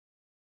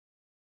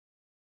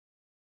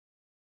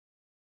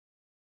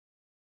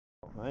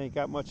I ain't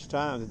got much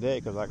time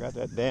today because I got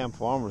that damn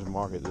farmer's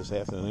market this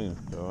afternoon,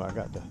 so I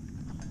got to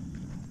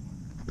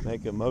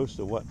make the most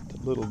of what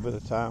little bit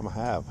of time I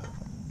have.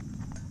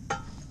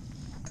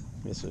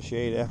 It's a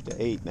shade after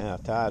 8 now,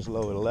 tide's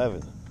low at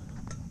 11,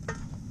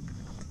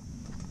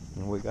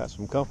 and we got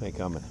some company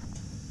coming.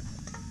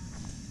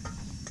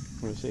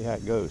 We'll see how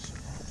it goes.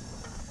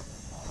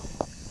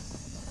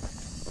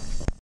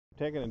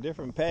 Taking a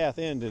different path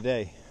in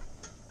today.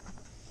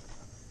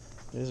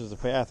 This is the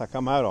path I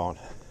come out on.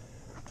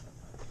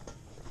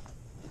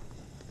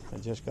 I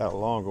just got a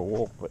longer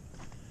walk, but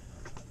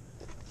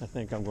I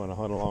think I'm going to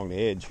hunt along the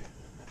edge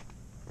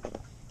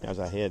as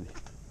I head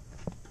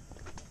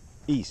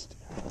east.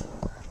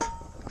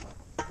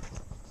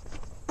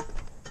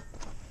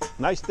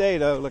 Nice day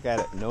though, look at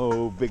it.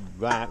 No big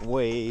giant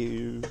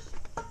waves.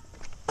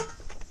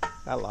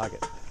 I like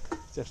it.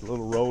 Just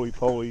little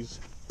roly-polies.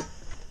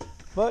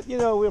 But you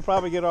know, we'll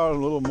probably get our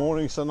little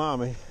morning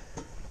tsunami.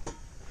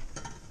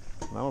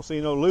 I don't see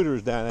no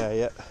looters down there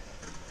yet.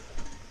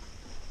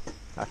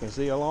 I can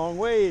see a long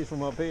ways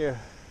from up here.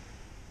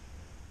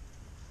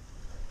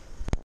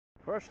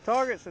 First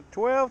target's at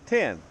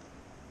 12:10.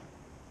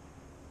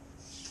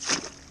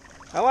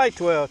 I like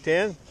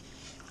 12:10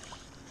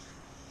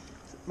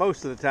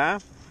 most of the time.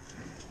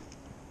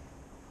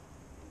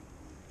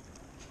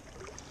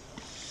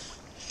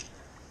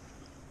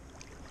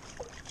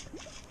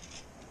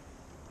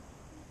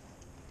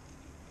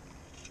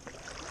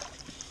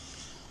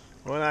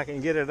 When I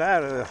can get it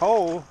out of the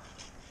hole.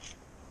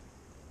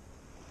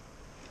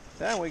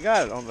 Then we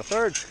got it on the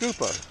third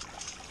scooper.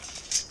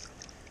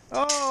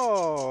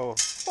 Oh,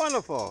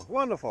 wonderful,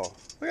 wonderful.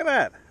 Look at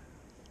that.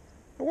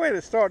 The way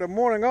to start the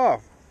morning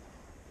off.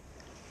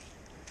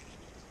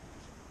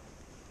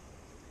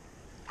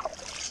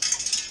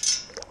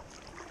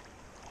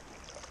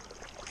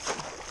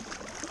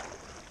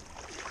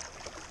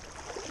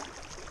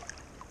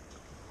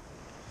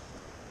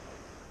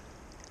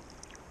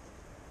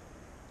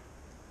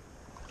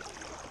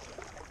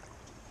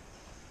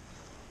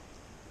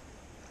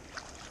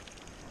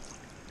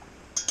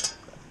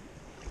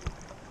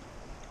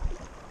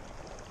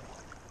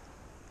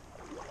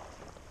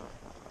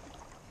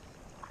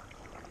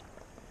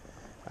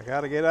 I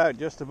gotta get out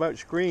just about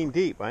screen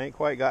deep. I ain't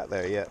quite got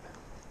there yet.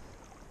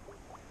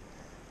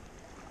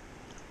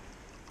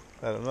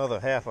 About another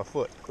half a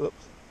foot.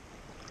 Oops.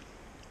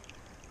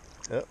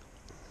 Yep.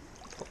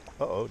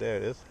 Uh-oh, there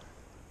it is.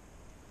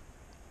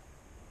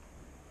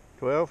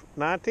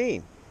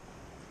 12:19.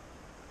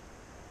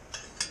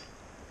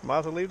 Might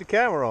as well leave the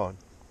camera on.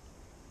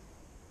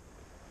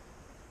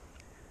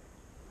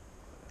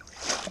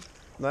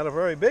 Not a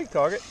very big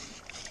target.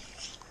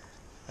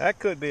 That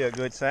could be a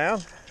good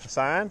sign.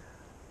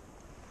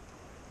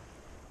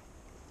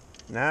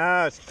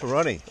 Nah, it's too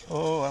runny.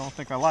 Oh, I don't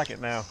think I like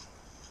it now.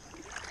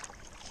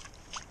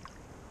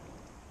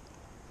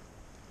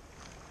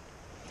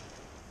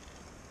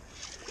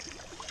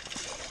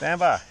 Stand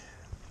by.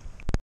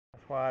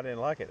 That's why I didn't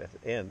like it at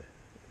the end.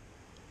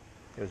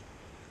 It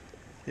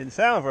didn't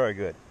sound very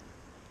good.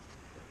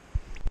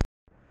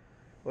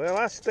 Well,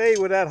 I stayed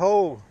with that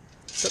hole.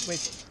 Took me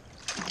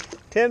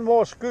 10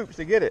 more scoops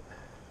to get it.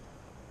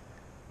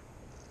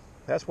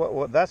 That's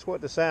what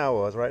the sound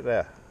was right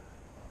there.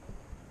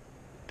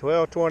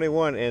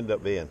 12.21 ended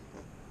up being.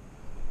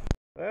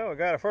 Well, we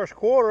got a first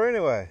quarter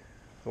anyway.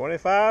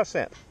 25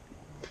 cents.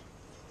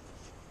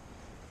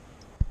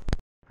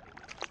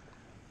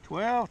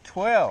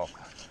 12.12.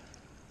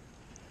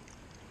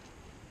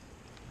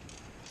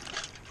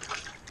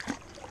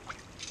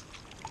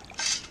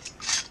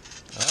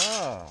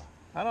 Oh,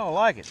 I don't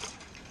like it.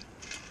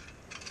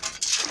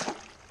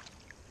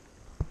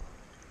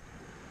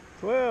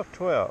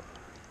 12.12.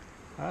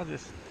 I'll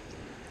just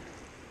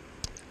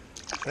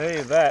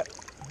save that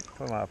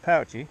for my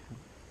pouchy,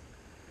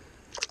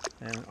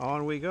 and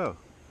on we go.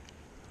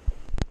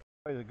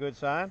 Always a good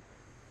sign.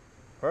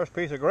 First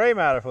piece of gray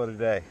matter for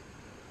today.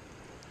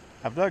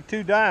 I've dug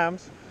 2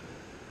 dimes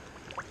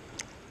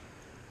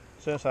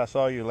since I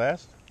saw you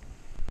last.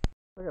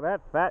 Look at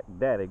that fat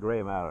daddy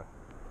gray matter.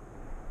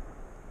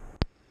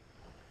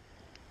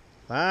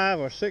 5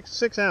 or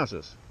 6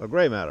 ounces of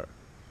gray matter.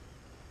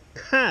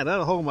 God,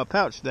 that'll hold my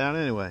pouch down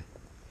anyway.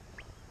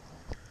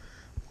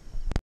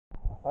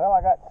 Well,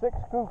 I got 6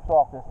 scoops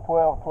off this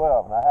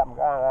 12.12 and I haven't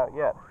got it out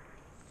yet.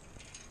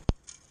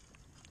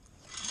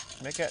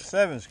 Make that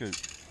 7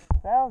 scoops.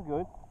 Sounds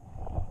good.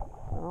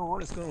 I don't know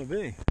what it's going to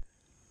be.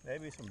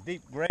 Maybe some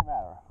deep gray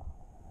matter.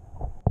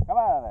 Come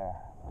out of there,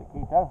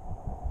 Chiquito.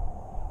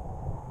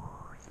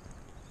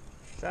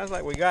 Sounds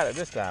like we got it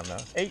this time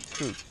though. 8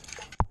 scoops.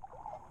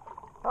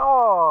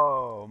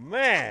 Oh,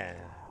 man.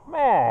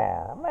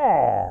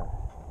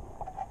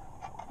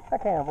 I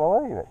can't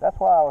believe it. That's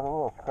why I was a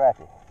little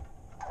scratchy.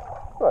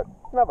 Look,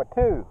 number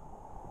 2.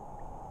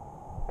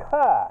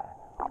 God.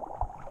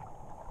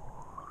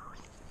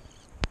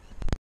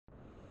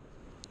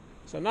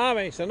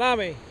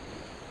 Tsunami.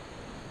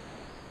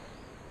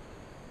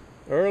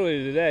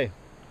 Early today.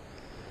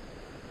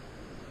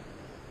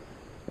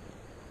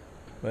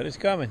 But it's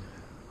coming.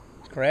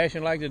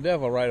 Crashing like the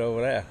devil right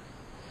over there.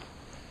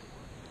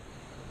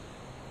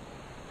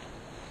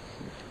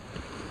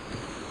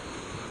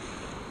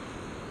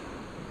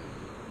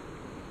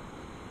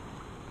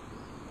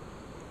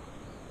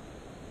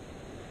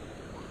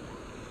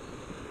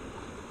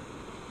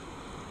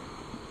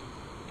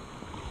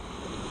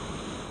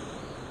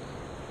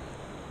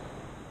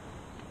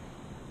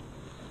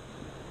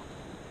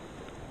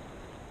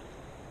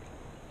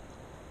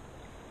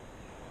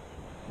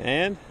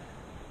 And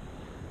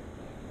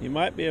you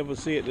might be able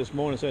to see it this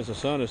morning since the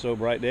sun is so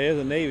bright. There's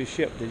a Navy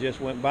ship that just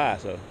went by,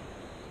 so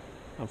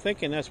I'm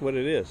thinking that's what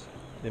it is.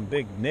 Them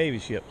big Navy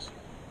ships.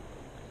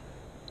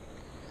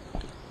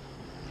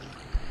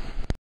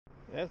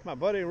 That's my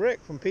buddy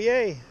Rick from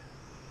PA.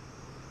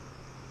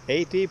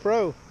 AT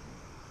Pro.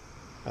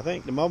 I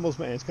think the Mumbles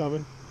man's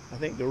coming. I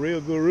think the real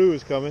guru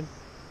is coming.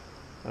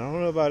 I don't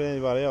know about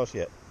anybody else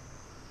yet.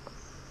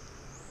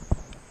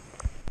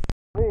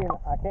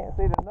 I can't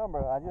see the number.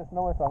 I just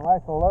know it's a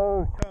nice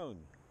low tone.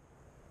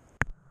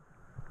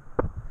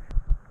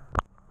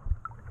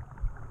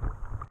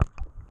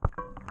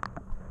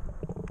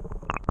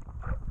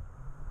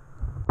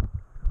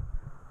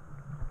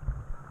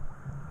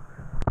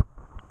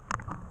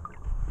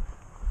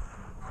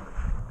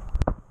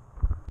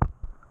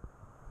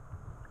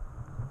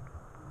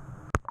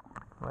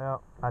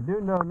 Well, I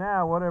do know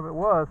now whatever it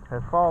was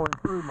has fallen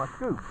through my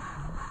scoop.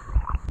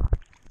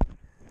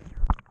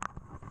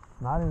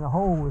 Not in the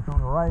hole, it's on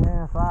the right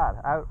hand side,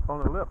 out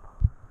on the lip.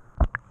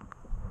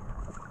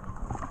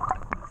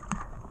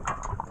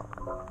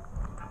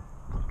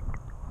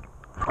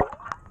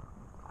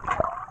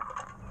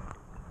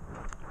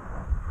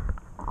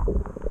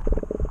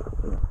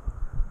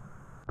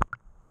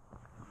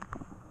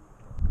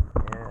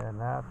 And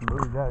now to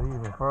move that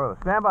even further.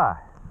 Stand by.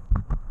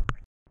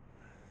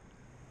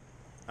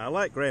 I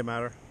like gray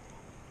matter.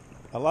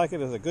 I like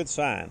it as a good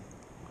sign.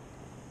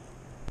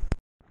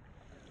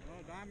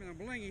 Dime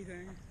and a blingy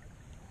thing.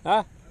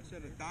 Huh? I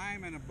said a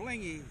dime and a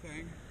blingy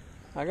thing.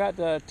 I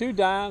got 2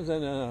 dimes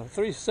and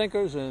 3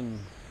 sinkers and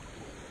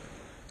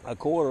a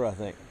quarter, I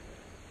think.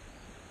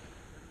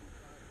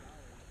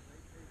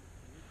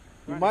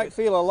 You might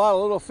feel a lot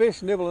of little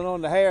fish nibbling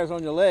on the hairs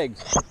on your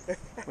legs.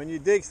 When you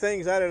dig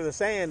things out of the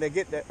sand, they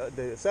get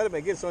the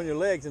sediment gets on your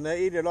legs and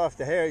they eat it off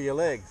the hair of your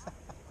legs.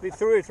 Be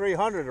 200 or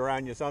 300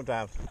 around you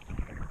sometimes.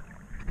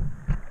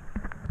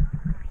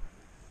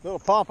 Little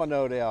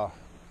pompano they are.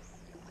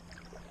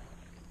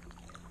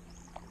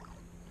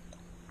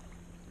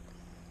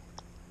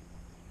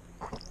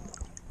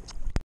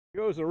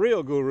 Here goes the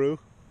real guru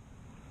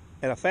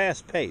at a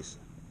fast pace.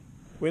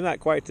 We're not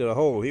quite to the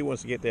hole. He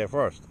wants to get there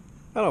first.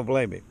 I don't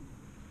blame him.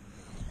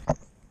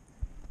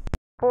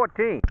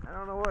 14. I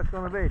don't know what it's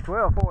going to be.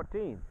 12,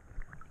 14.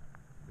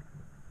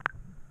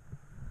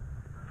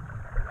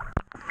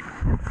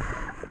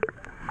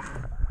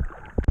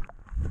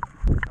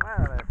 Come out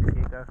of there,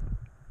 Chiquito.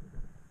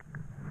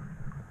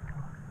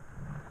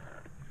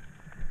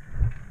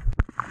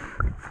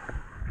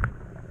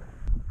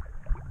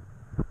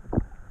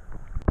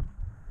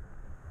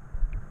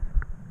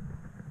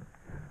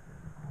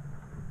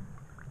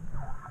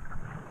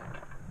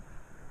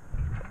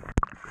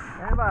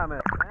 Stand by a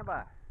minute, stand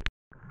by.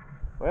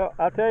 Well,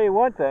 I'll tell you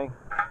one thing.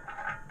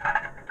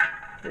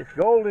 It's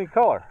golden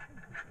color.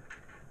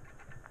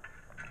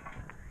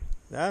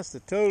 That's the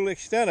total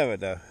extent of it,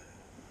 though.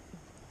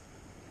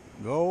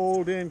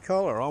 Golden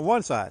color on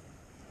one side,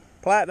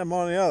 platinum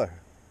on the other.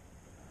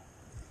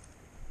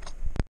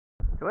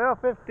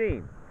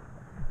 12:15.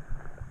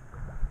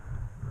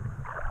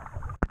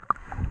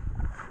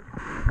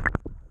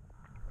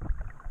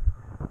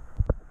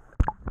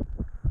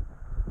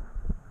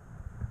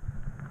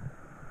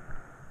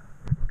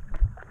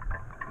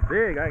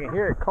 Big, I can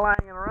hear it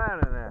clanging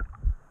around in there.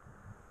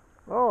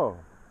 Oh,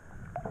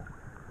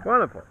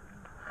 wonderful.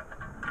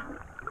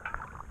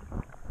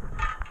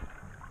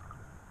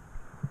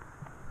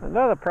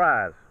 Another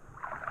prize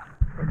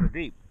from the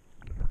deep.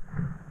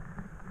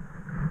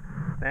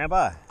 Stand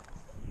by.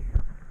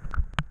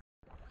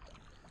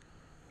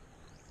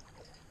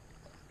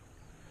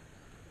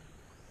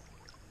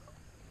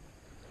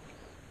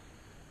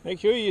 Make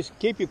sure you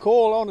keep your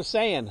coil on the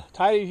sand,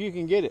 tight as you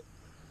can get it.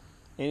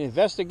 And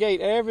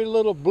investigate every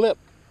little blip,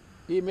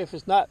 even if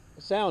it's not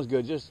sounds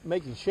good. Just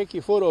make you shake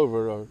your foot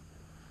over it, or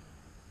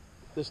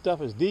this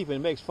stuff is deep and it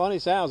makes funny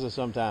sounds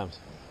sometimes.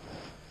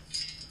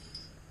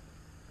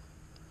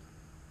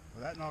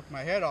 Well, that knocked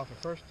my head off at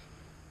first.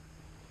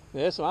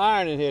 There's some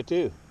iron in here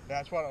too.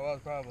 That's what it was,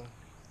 probably.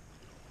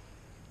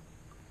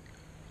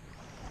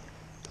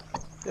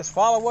 Just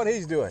follow what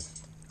he's doing.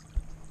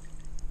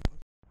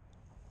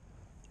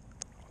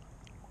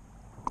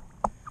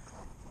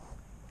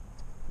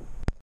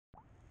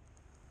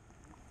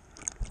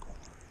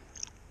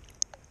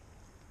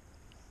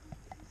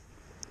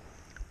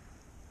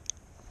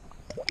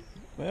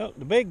 Well,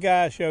 the big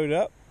guy showed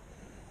up.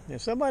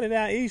 There's somebody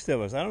down east of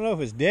us. I don't know if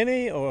it's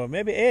Denny or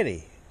maybe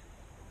Eddie.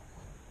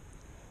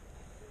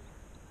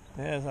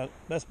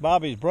 That's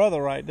Bobby's brother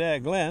right there,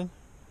 Glenn.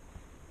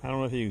 I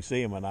don't know if you can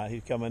see him or not.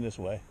 He's coming this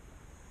way.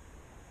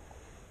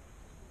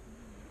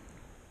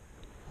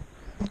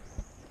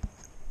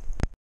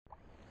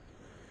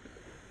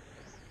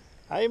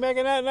 How you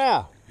making that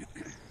now?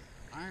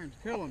 Iron's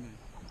killing me.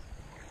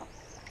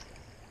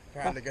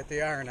 Trying to get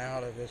the iron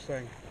out of this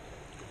thing.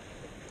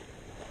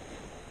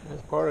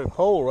 That's part of the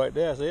pole right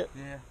there, see it?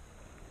 Yeah.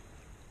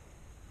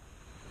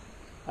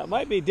 That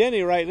might be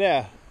Denny right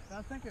there.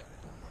 I think it,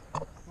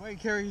 the way he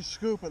carries his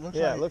scoop, it looks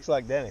like. Yeah, it looks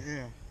like Denny.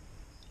 Yeah.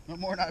 No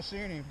more not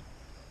seeing him.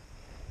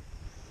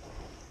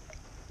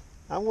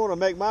 I'm going to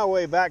make my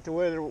way back to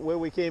where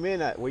we came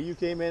in at. Where you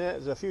came in at,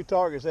 there's a few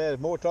targets there. There's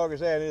more targets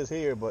there than there is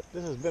here, but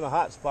this has been a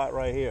hot spot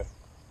right here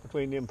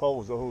between them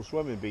poles, the whole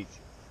swimming beach.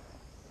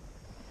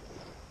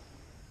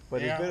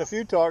 But there's been a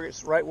few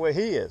targets right where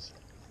he is.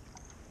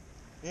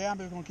 Yeah, I'm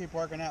just going to keep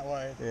working that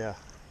way. Yeah.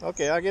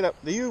 Okay, I'll get up.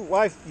 Do your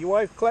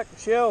wife collect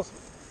shells?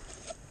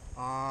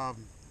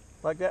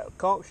 Like that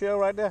conch shell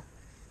right there?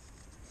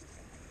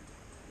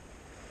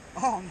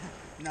 Oh,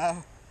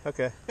 no.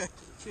 Okay.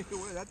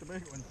 That's the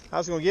big one. I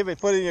was going to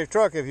put it in your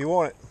truck if you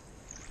want it.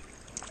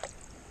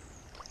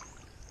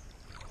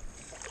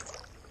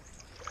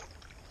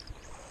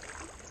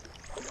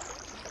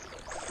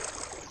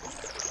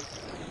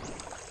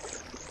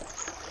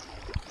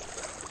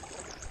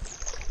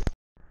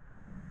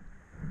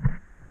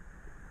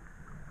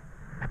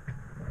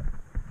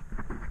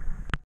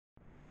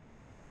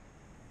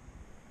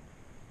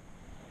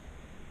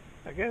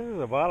 I guess it's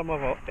the bottom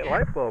of a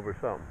light bulb or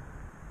something.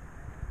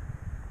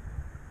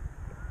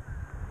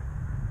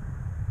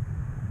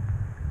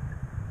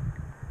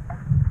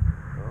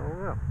 Oh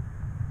yeah.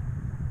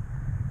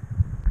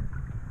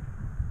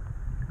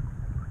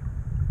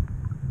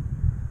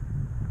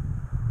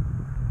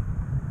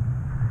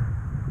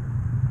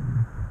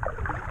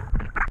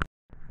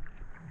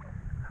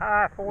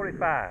 High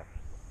 45.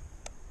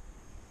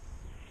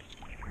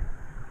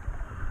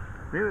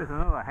 Maybe it's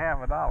another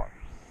 $50.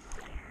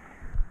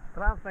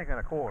 But I'm thinking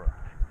a quarter.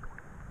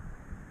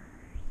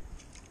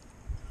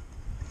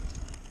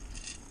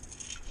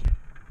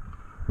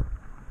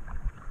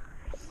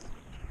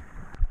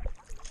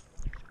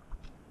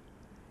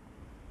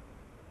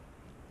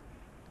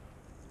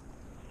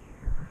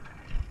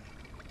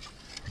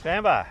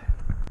 Stand by.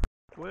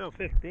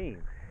 12:15.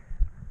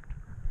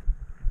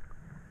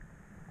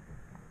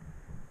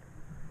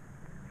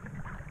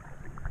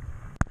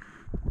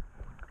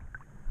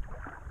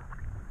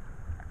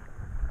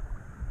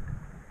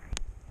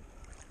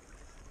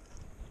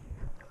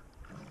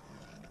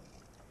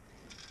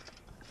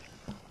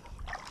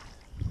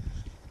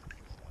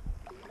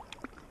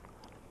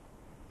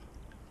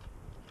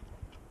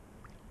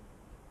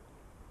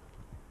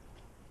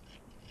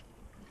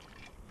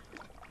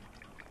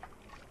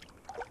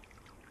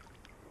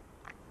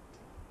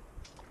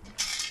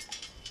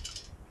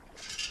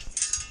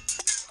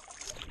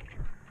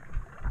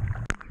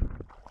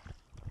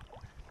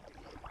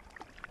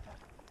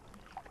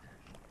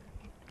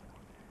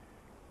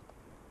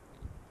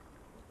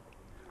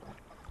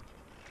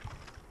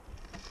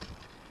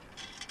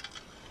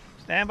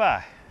 Stand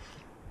by.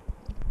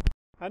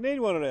 I need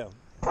one of them.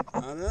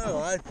 I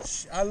know.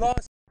 I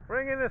lost.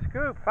 Bring in the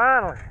scoop,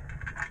 finally.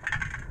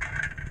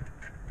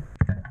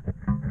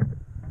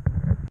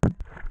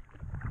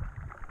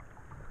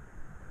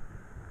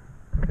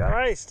 Got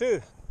ice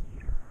too.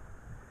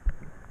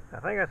 I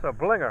think that's a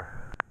blinger.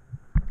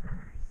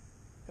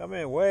 Come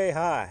in way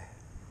high.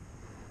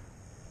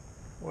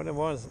 One of them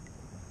ones,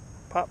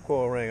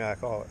 popcorn ring I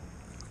call it.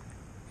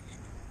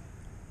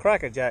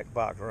 Cracker Jack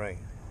box ring.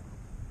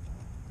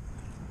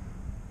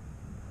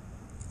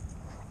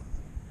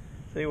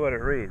 See what it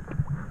reads.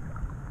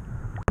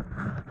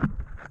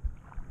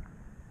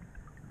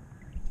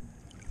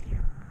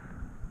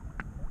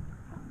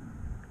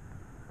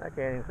 I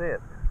can't even see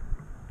it.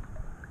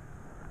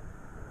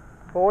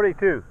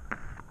 42.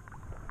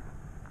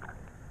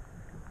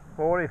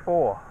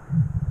 44.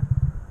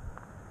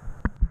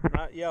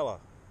 Not yellow.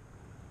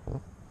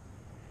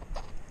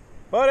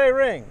 But a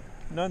ring,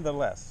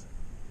 nonetheless.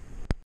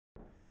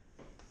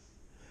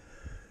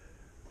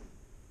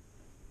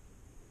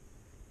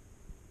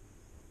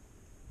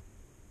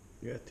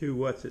 You got 2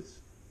 Wutzits,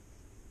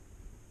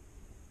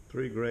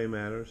 3 gray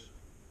matters,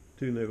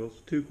 2 nickels,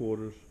 2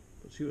 quarters.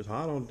 But she was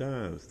hot on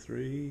dimes.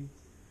 3,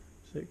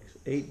 6,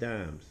 8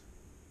 dimes.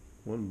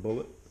 1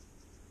 bullet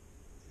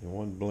and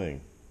 1 bling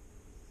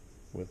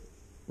with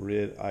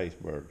red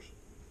icebergs.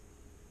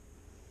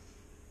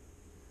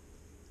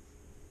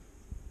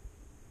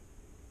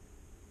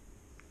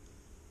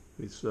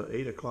 It's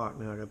 8 o'clock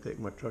now. I got to take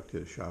my truck to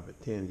the shop at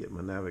 10 get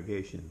my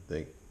navigation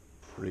thing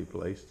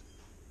replaced.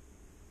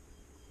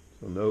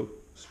 So no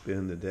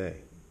spin today.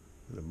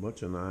 And a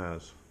bunch of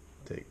knives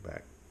to take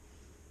back.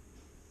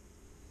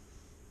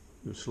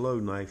 It was slow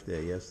knife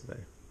day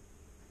yesterday.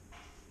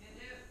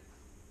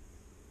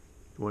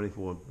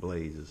 24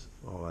 blades is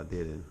all I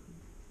did in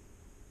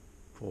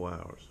 4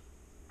 hours.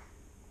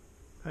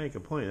 I ain't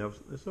complaining.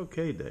 It's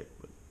okay day,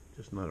 but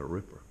just not a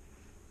ripper.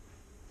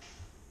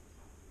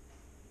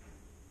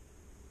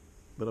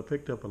 But I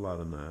picked up a lot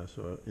of knives,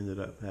 so I ended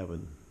up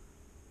having,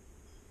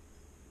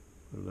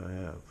 what did I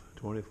have?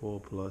 24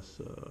 plus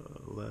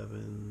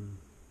 11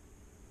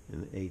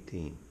 and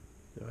 18.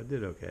 So I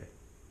did okay.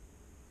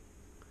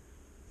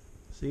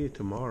 See you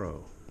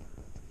tomorrow.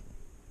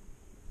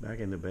 Back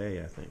in the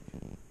bay, I think.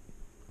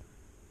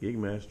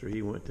 Gigmaster,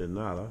 he went to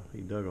nada.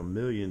 He dug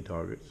 1,000,000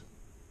 targets,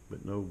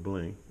 but no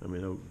bling. I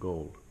mean, no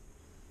gold.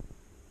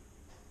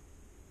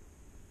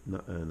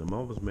 And the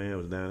Mobus man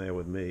was down there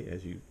with me,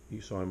 as you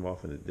saw him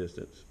off in the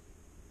distance.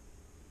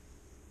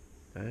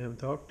 I haven't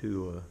talked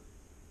to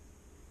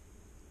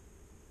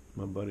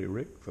my buddy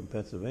Rick from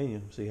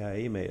Pennsylvania, see how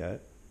he made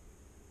out.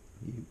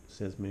 He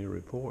sends me a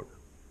report.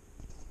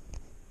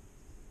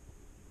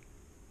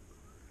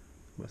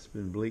 Must have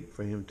been bleak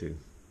for him too.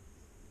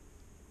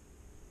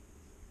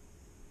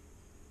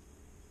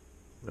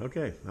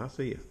 Okay, I'll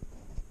see you.